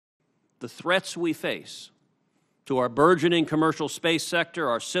the threats we face to our burgeoning commercial space sector,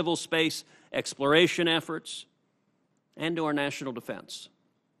 our civil space exploration efforts, and to our national defense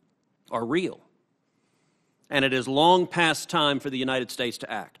are real. And it is long past time for the United States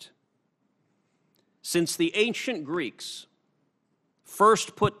to act. Since the ancient Greeks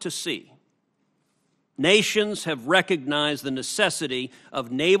first put to sea, nations have recognized the necessity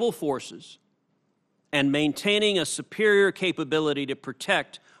of naval forces and maintaining a superior capability to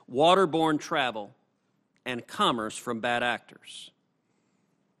protect waterborne travel and commerce from bad actors.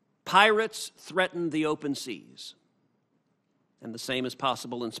 Pirates threaten the open seas, and the same is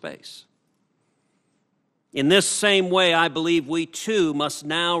possible in space. In this same way, I believe we too must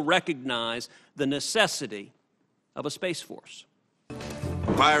now recognize the necessity of a space force.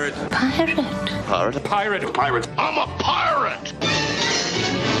 Pirate. Pirate. Pirate. Pirate. Pirate. I'm a pirate!